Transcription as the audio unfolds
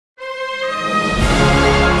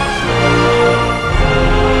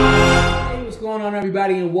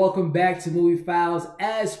everybody, and welcome back to Movie Files.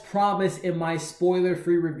 As promised in my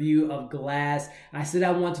spoiler-free review of Glass, I said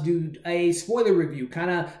I want to do a spoiler review, kind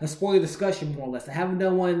of a spoiler discussion more or less. I haven't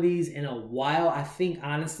done one of these in a while. I think,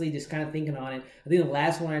 honestly, just kind of thinking on it, I think the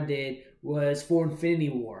last one I did was for Infinity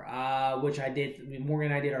War, which I did.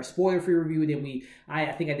 Morgan and I did our spoiler-free review. Then I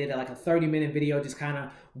think I did like a 30-minute video, just kind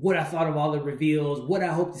of what I thought of all the reveals, what I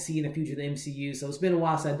hope to see in the future of the MCU. So it's been a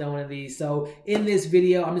while since I've done one of these. So in this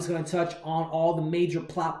video, I'm just going to touch on all the major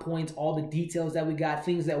plot points, all the details that we got,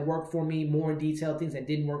 things that worked for me more in detail, things that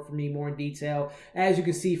didn't work for me more in detail. As you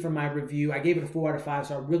can see from my review, I gave it a 4 out of 5,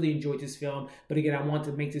 so I really enjoyed this film. But again, I want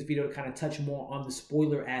to make this video to kind of touch more on the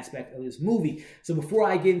spoiler aspect of this movie. So before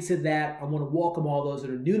I get into that, I want to welcome all those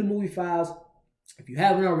that are new to Movie Files. If you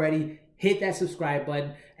haven't already, hit that subscribe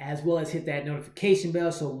button, as well as hit that notification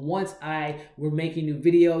bell. So once we're making new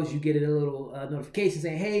videos, you get a little notification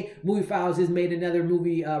saying, hey, Movie Files has made another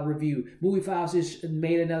movie review. Movie Files has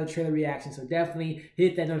made another trailer reaction. So definitely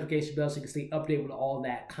hit that notification bell so you can stay updated with all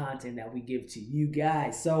that content that we give to you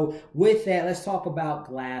guys. So with that, let's talk about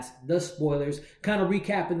Glass, the spoilers, kind of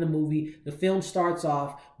recapping the movie. The film starts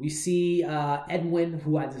off, we see Edwin,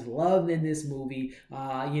 who I just loved in this movie,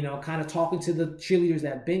 kind of talking to the cheerleaders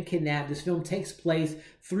that have been kidnapped. This film takes place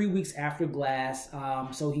 3 weeks after Glass.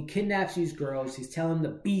 So he kidnaps these girls. He's telling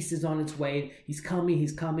them the beast is on its way. He's coming.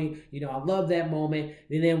 He's coming. I love that moment.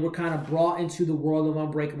 And then we're kind of brought into the world of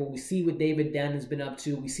Unbreakable. We see what David Dunn has been up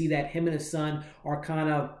to. We see that him and his son are kind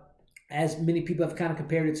of, as many people have kind of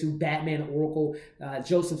compared it to Batman Oracle.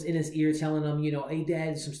 Joseph's in his ear telling him, hey, Dad,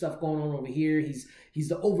 there's some stuff going on over here. He's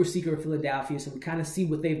the overseer of Philadelphia. So we kind of see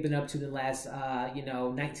what they've been up to in the last,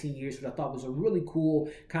 19 years, which I thought was a really cool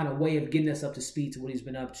kind of way of getting us up to speed to what he's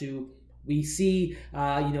been up to. We see,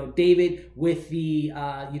 David with the,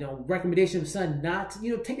 recommendation of his son not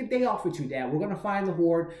to, take a day off or two, Dad. We're going to find the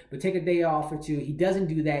Horde, but take a day off or two. He doesn't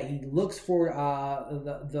do that. He looks for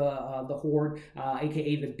the Horde,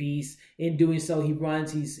 aka the Beast. In doing so, he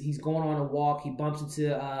runs. He's going on a walk. He bumps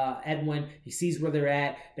into Edwin. He sees where they're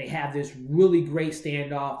at. They have this really great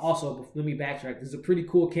standoff. Also, let me backtrack. There's a pretty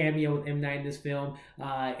cool cameo with M. Night in this film.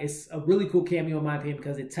 It's a really cool cameo in my opinion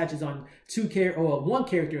because it touches on one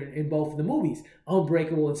character in both of the movies,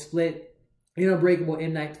 Unbreakable and Split. In Unbreakable,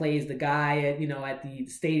 M. Night plays the guy at the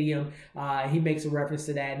stadium. He makes a reference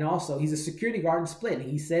to that, and also he's a security guard in Split.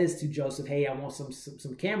 And he says to Joseph, "Hey, I want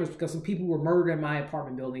some cameras because some people were murdered in my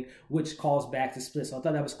apartment building," which calls back to Split. So I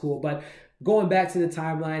thought that was cool. But going back to the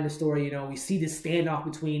timeline, the story, we see this standoff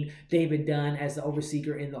between David Dunn as the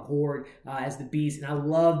Overseer and the Horde as the Beast. And I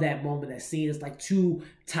love that moment, that scene. It's like two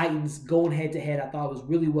titans going head to head. I thought it was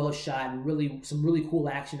really well shot and some really cool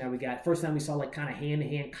action that we got. First time we saw like kind of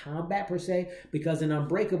hand-to-hand combat per se, because in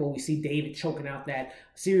Unbreakable, we see David choking out that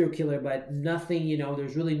serial killer, but nothing,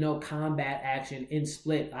 there's really no combat action in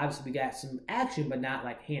Split. Obviously, we got some action, but not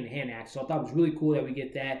like hand-to-hand action. So I thought it was really cool that we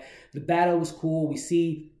get that. The battle was cool. We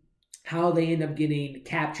see how they end up getting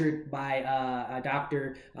captured by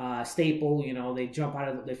Dr. Staple.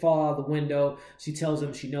 They fall out of the window. She tells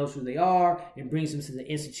them she knows who they are and brings them to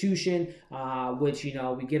the institution, which,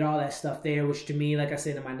 we get all that stuff there, which to me, like I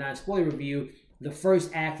said in my non-spoiler review, the first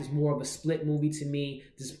act is more of a Split movie to me,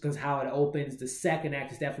 just because how it opens. The second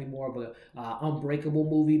act is definitely more of a Unbreakable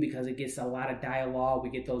movie because it gets a lot of dialogue. We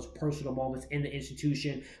get those personal moments in the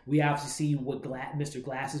institution. We obviously see what Mr.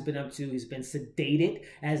 Glass has been up to. He's been sedated,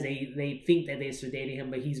 as they think that they sedated him,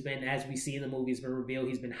 but he's been, as we see in the movie, it's been revealed,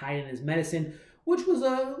 he's been hiding his medicine, which was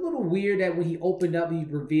a little weird that when he opened up, he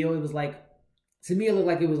revealed, it was like, to me, it looked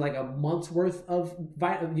like it was like a month's worth of,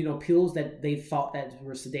 pills that they thought that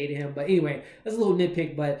were sedating him. But anyway, that's a little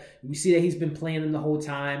nitpick, but we see that he's been playing them the whole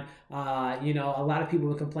time. A lot of people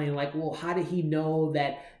were complaining like, well, how did he know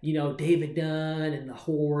that, David Dunn and the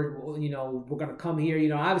Horde, we're going to come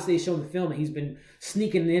here? Obviously they showed in the film that he's been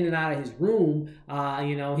sneaking in and out of his room.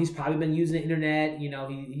 He's probably been using the internet.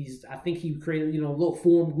 I think he created, little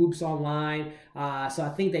forum groups online. So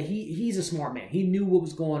I think that he's a smart man. He knew what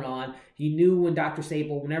was going on. He knew when Dr.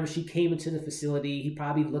 Staple, whenever she came into the facility, he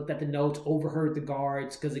probably looked at the notes, overheard the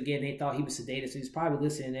guards, because again, they thought he was sedated, so he's probably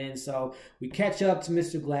listening in. So we catch up to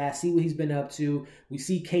Mr. Glass, see what he's been up to. We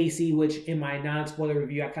see Casey, which in my non-spoiler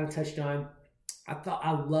review, I kind of touched on.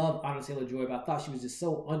 I love Anna Taylor-Joy, but I thought she was just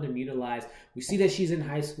so underutilized. We see that she's in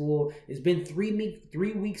high school. It's been 3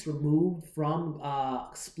 weeks removed from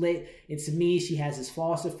Split. And to me, she has this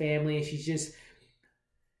foster family, and she's just,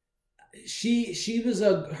 she was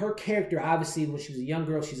her character, obviously, when she was a young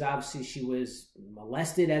girl, she was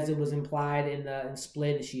molested, as it was implied in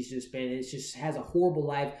Split, and it just has a horrible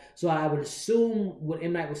life. So I would assume what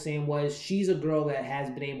M. Night was saying was she's a girl that has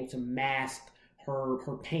been able to mask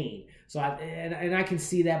her pain. So I can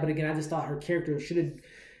see that, but again, I just thought her character should have.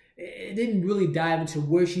 It didn't really dive into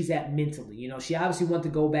where she's at mentally. You know, she obviously wanted to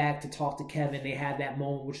go back to talk to Kevin. They had that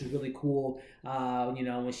moment, which was really cool. You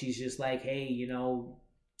know, when she's just like, hey, you know,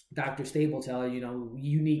 Dr. Stable tell her, you know,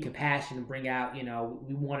 you need compassion to bring out, you know,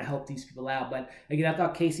 we want to help these people out. But again, I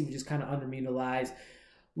thought Casey was just kind of underutilized.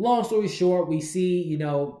 Long story short, we see, you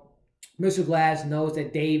know, Mr. Glass knows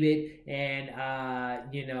that David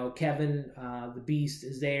and, you know, Kevin, the Beast,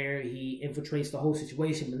 is there. He infiltrates the whole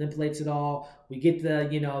situation, manipulates it all. We get the,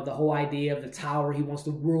 you know, the whole idea of the tower. He wants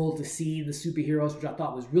the world to see the superheroes, which I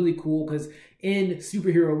thought was really cool because in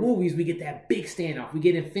superhero movies, we get that big standoff. We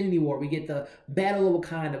get Infinity War. We get the Battle of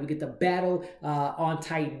Wakanda. We get the battle on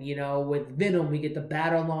Titan, you know, with Venom. We get the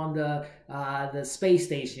battle on the space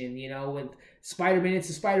station, you know, with Spider-Man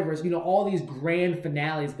Into Spider-Verse, you know, all these grand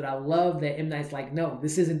finales. But I love that M. Night's like, no,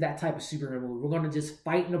 this isn't that type of superhero movie. We're going to just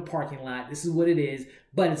fight in a parking lot. This is what it is.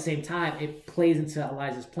 But at the same time, it plays into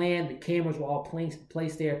Elijah's plan. The cameras were all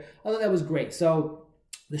placed there. I thought that was great. So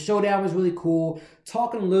the showdown was really cool.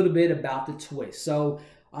 Talking a little bit about the twist. So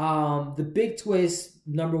the big twist,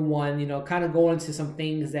 number one, you know, kind of going into some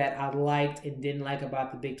things that I liked and didn't like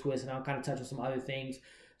about the big twist. And I'll kind of touch on some other things.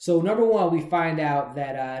 So number one, we find out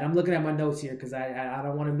that, and I'm looking at my notes here because I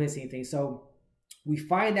don't want to miss anything. So we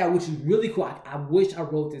find out, which is really cool. I wish I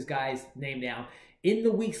wrote this guy's name down. In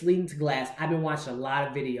the weeks leading to Glass, I've been watching a lot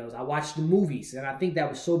of videos. I watched the movies, and I think that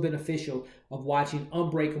was so beneficial of watching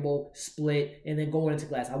Unbreakable, Split, and then going into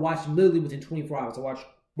Glass. I watched them literally within 24 hours. I watched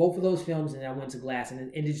both of those films, and I went to Glass,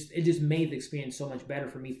 and it just made the experience so much better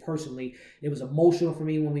for me personally. It was emotional for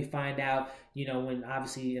me when we find out, you know, when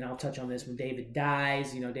obviously, and I'll touch on this, when David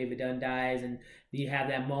dies, you know, David Dunn dies, and you have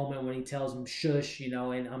that moment when he tells him shush, you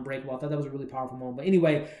know, and Unbreakable. I thought that was a really powerful moment. But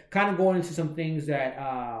anyway, kind of going into some things that,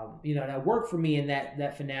 you know, that worked for me in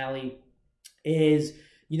that finale is,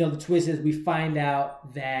 you know, the twist is we find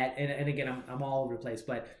out that, and again, I'm all over the place,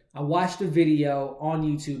 but I watched a video on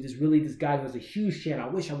YouTube. This guy who has a huge channel.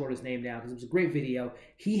 I wish I wrote his name down because it was a great video.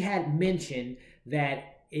 He had mentioned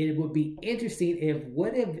that it would be interesting if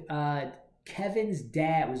Kevin's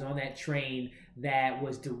dad was on that train that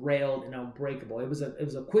was derailed and Unbreakable. It was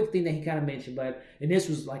a quick thing that he kind of mentioned, and this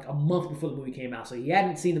was like a month before the movie came out, so he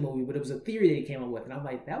hadn't seen the movie, but it was a theory that he came up with, and I'm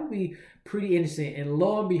like, that would be pretty interesting. And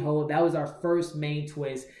lo and behold, that was our first main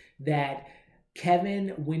twist, that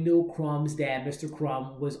Kevin Wendell Crumb's dad, Mr.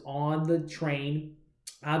 Crumb, was on the train.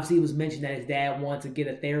 Obviously, it was mentioned that his dad wanted to get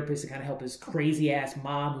a therapist to kind of help his crazy-ass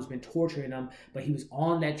mom who's been torturing him, but he was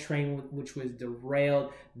on that train, which was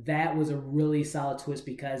derailed. That was a really solid twist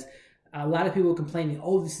because a lot of people were complaining,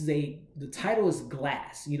 oh, the title is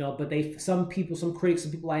Glass, you know, but some critics,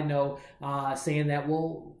 some people I know saying that,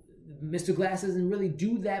 well, Mr. Glass doesn't really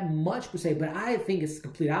do that much per se, but I think it's the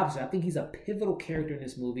complete opposite. I think he's a pivotal character in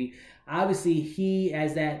this movie. Obviously, he,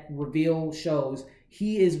 as that reveal shows,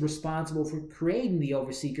 he is responsible for creating the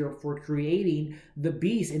Overseeker, for creating the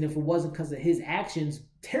Beast, and if it wasn't because of his actions,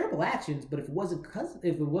 terrible actions, but if it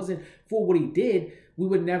wasn't for what he did, we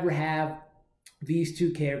would never have these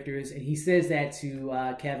two characters. And he says that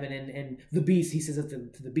to Kevin and the Beast. He says it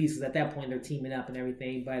to the Beast because at that point they're teaming up and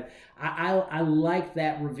everything. But I like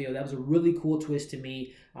that reveal. That was a really cool twist to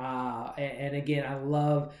me. And again, I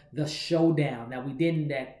love the showdown that we didn't.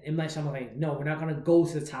 That M. Night Shyamalan was like, no, we're not going to go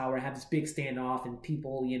to the tower and have this big standoff and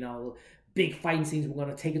people, you know, big fighting scenes. We're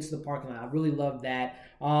going to take it to the parking lot. I really love that.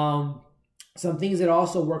 Some things that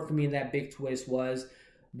also worked for me in that big twist was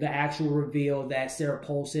the actual reveal that Sarah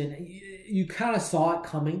Paulson, you kind of saw it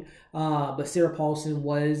coming, but Sarah Paulson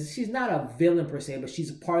she's not a villain per se, but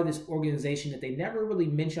she's a part of this organization that they never really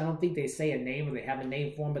mention. I don't think they say a name or they have a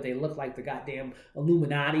name for them, but they look like the goddamn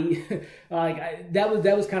Illuminati. That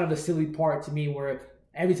was kind of a silly part to me, where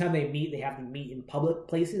every time they meet, they have to meet in public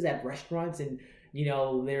places at restaurants, and you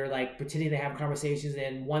know, they're like pretending to have conversations,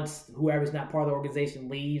 and once whoever's not part of the organization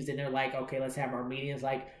leaves, then they're like, okay, let's have our meetings.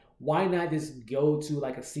 Like, why not just go to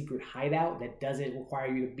like a secret hideout that doesn't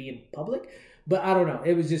require you to be in public? But I don't know.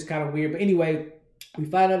 It was just kind of weird. But anyway, we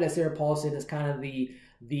find out that Sarah Paulson is kind of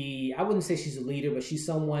the I wouldn't say she's a leader, but she's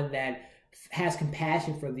someone that has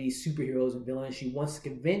compassion for these superheroes and villains. She wants to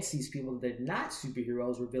convince these people that they're not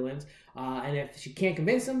superheroes or villains. And if she can't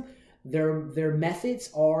convince them, their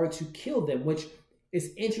methods are to kill them, which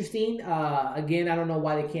is interesting. Again, I don't know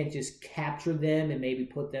why they can't just capture them and maybe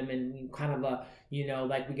put them in kind of a, you know,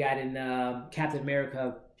 like we got in Captain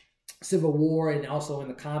America Civil War, and also in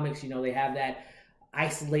the comics, you know, they have that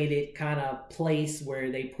isolated kind of place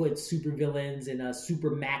where they put supervillains in a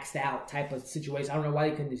super maxed out type of situation. I don't know why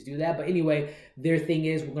they couldn't just do that. But anyway, their thing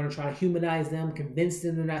is we're going to try to humanize them, convince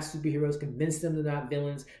them they're not superheroes, convince them they're not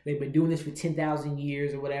villains. They've been doing this for 10,000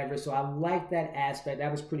 years or whatever. So I like that aspect.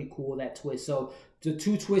 That was pretty cool, that twist. So the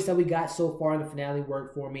two twists that we got so far in the finale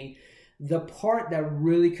worked for me. The part that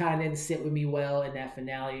really kind of didn't sit with me well in that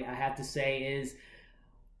finale, I have to say, is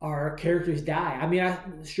our characters die. I mean,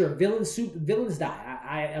 sure, villains die.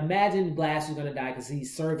 I imagine Glass is going to die because he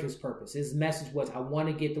served his purpose. His message was, I want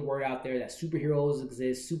to get the word out there that superheroes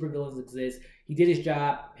exist, supervillains exist. He did his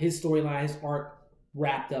job. His storyline, his arc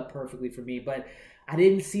wrapped up perfectly for me. But I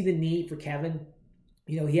didn't see the need for Kevin.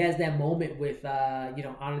 You know, he has that moment with,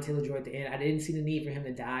 Anya Taylor-Joy at the end. I didn't see the need for him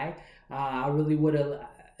to die. I really would have...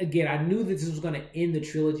 Again, I knew that this was going to end the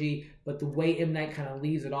trilogy, but the way M. Night kind of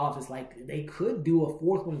leaves it off is like they could do a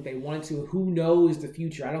fourth one if they wanted to. Who knows the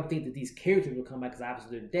future? I don't think that these characters will come back because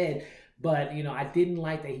obviously they're dead. But, I didn't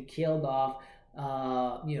like that he killed off,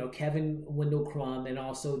 Kevin Wendell Crumb and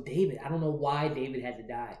also David. I don't know why David had to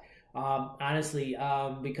die. Honestly,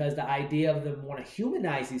 because the idea of them want to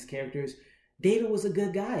humanize these characters, David was a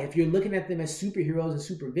good guy. If you're looking at them as superheroes and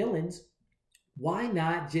supervillains, why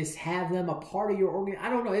not just have them a part of your organ? I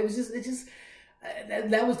don't know. It just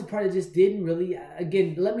that was the part that just didn't really.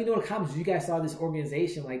 Again, let me know in the comments if you guys saw this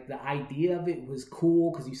organization. Like the idea of it was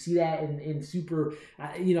cool because you see that in super.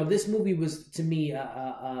 This movie was to me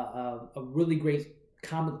a really great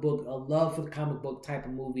comic book, a love for the comic book type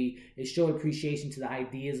of movie. It showed appreciation to the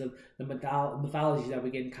ideas of the mythology that we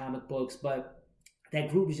get in comic books, but that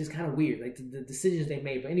group was just kind of weird, like the decisions they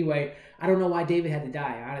made. But anyway, I don't know why David had to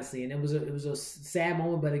die, honestly. And it was a sad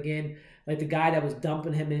moment. But again, like the guy that was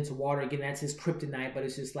dumping him into water, again, that's his kryptonite. But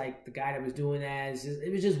it's just like the guy that was doing that.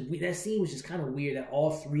 That scene was just kind of weird that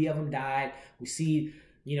all three of them died. We see,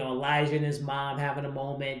 Elijah and his mom having a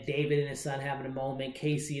moment, David and his son having a moment,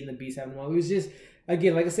 Casey and the Beast having a moment. It was just,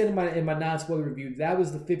 again, like I said in my non-spoiler review, that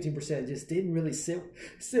was the 15% that just didn't really sit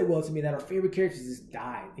well to me, that our favorite characters just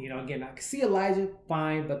died. Again, I can see Elijah,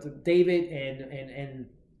 fine, but the David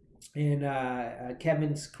and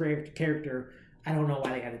Kevin's character, I don't know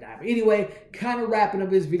why they had to die. But anyway, kind of wrapping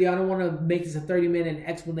up this video. I don't want to make this a 30-minute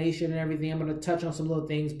explanation and everything. I'm going to touch on some little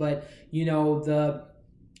things, but, the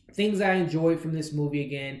things I enjoyed from this movie,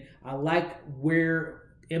 again, I like where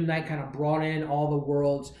M. Night kind of brought in all the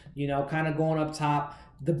worlds, kind of going up top.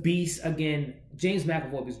 The Beast, again, James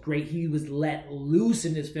McAvoy was great. He was let loose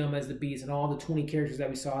in this film as the Beast and all the 20 characters that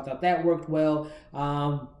we saw. I thought that worked well.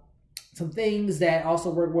 Some things that also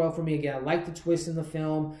worked well for me, again, I like the twist in the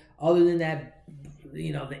film. Other than that,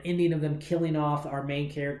 the ending of them killing off our main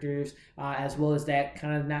characters, as well as that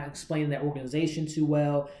kind of not explaining that organization too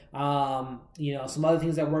well. Some other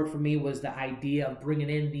things that worked for me was the idea of bringing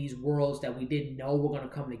in these worlds that we didn't know were going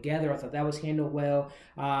to come together. I thought that was handled well.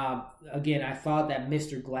 Again, I thought that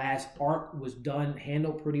Mr. Glass arc was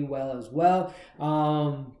handled pretty well as well.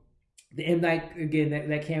 The M. Night, again,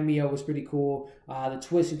 that cameo was pretty cool. The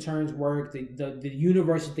twists and turns worked. The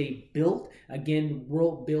universe that they built, again,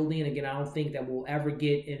 world building. Again, I don't think that we'll ever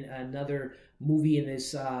get in another movie in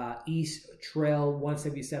this East Trail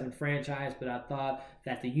 177 franchise, but I thought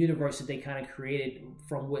that the universe that they kind of created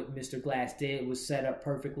from what Mr. Glass did was set up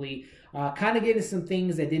perfectly. Kind of getting some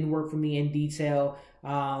things that didn't work for me in detail.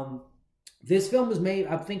 This film was made,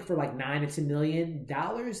 I think, for like $9 to $10 million,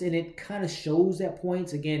 and it kind of shows at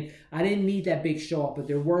points. Again, I didn't need that big show up, but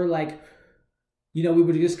there were like, we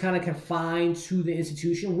were just kind of confined to the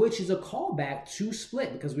institution, which is a callback to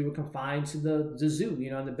Split because we were confined to the zoo,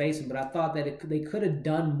 in the basement. But I thought that they could have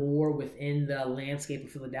done more within the landscape of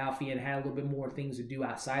Philadelphia and had a little bit more things to do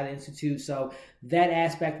outside the institute. So that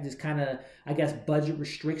aspect, just kind of, I guess, budget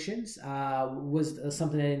restrictions was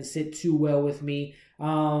something that didn't sit too well with me.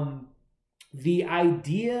 The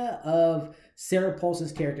idea of Sarah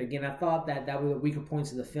Paulson's character, again, I thought that were the weaker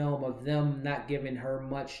points of the film, of them not giving her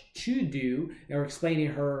much to do or explaining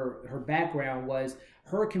her background, was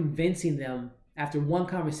her convincing them after one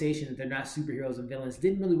conversation that they're not superheroes and villains.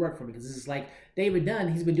 Didn't really work for me because this is like David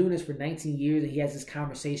Dunn. He's been doing this for 19 years, and he has this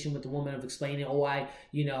conversation with the woman of explaining,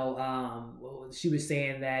 she was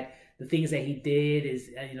saying that the things that he did is,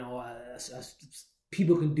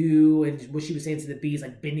 people can do, and what she was saying to the Beast,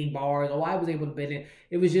 like bending bars. I was able to bend it.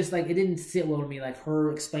 It was just like, it didn't sit well to me, like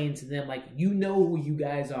her explaining to them, like, who you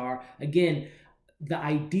guys are. Again, the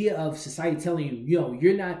idea of society telling you,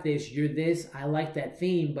 you're not this, you're this. I like that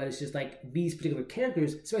theme, but it's just like these particular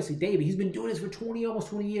characters, especially David, he's been doing this for almost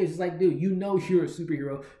 20 years. It's like, dude, you're a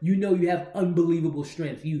superhero. You have unbelievable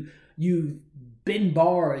strength. You bend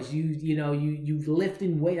bars. You lift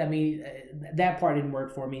in weight. I mean, that part didn't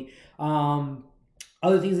work for me.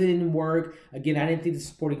 Other things that didn't work. Again, I didn't think the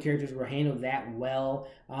supporting characters were handled that well.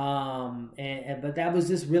 But that was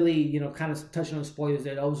just really, you know, kind of touching on spoilers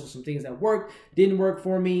there. Those are some things that worked, didn't work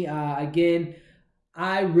for me. Again,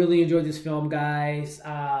 I really enjoyed this film, guys.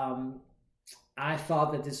 I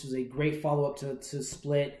thought that this was a great follow-up to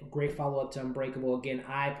Split, great follow-up to Unbreakable. Again,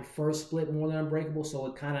 I prefer Split more than Unbreakable, so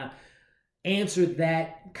it kind of answered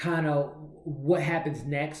that kind of what happens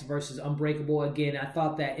next versus Unbreakable. Again, I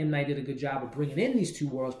thought that M. Night did a good job of bringing in these two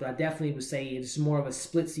worlds, but I definitely would say it's more of a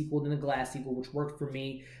Split sequel than a Glass sequel, which worked for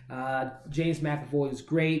me. James McAvoy is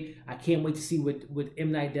great. I can't wait to see what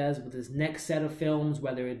M. Night does with his next set of films,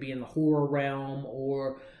 whether it be in the horror realm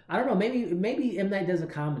or, I don't know, maybe M. Night does a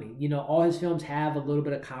comedy. You know, all his films have a little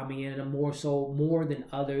bit of comedy in them, more than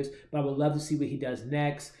others, but I would love to see what he does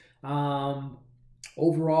next.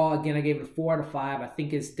 Overall, again, I gave it a 4 out of 5. I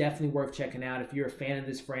think it's definitely worth checking out if you're a fan of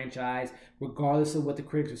this franchise, regardless of what the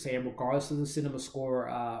critics are saying, regardless of the cinema score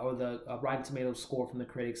or the Rotten Tomatoes score from the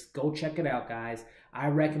critics. Go check it out, guys. I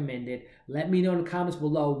recommend it. Let me know in the comments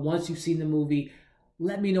below once you've seen the movie.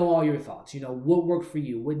 Let me know all your thoughts. You know, what worked for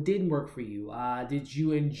you? What didn't work for you? Did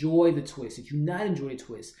you enjoy the twist? Did you not enjoy the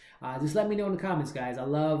twist? Just let me know in the comments, guys. I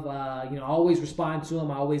love, you know, I always respond to them.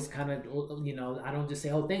 I always kind of, you know, I don't just say,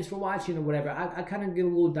 oh, thanks for watching or whatever. I kind of get a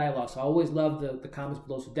little dialogue. So I always love the comments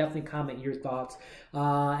below. So definitely comment your thoughts.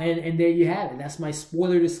 And there you have it. That's my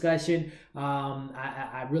spoiler discussion.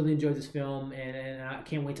 I really enjoyed this film and I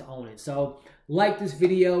can't wait to own it. So like this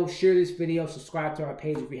video, share this video, subscribe to our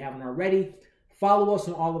page if you haven't already. Follow us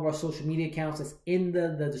on all of our social media accounts. That's in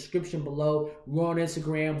the description below. We're on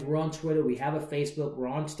Instagram. We're on Twitter. We have a Facebook. We're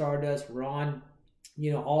on Stardust. We're on,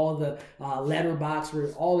 you know, all the Letterboxd.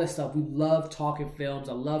 We're all that stuff. We love talking films.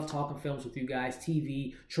 I love talking films with you guys,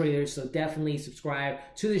 TV, trailers. So definitely subscribe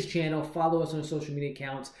to this channel. Follow us on our social media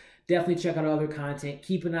accounts. Definitely check out our other content.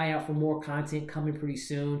 Keep an eye out for more content coming pretty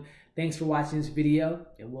soon. Thanks for watching this video,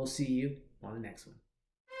 and we'll see you on the next one.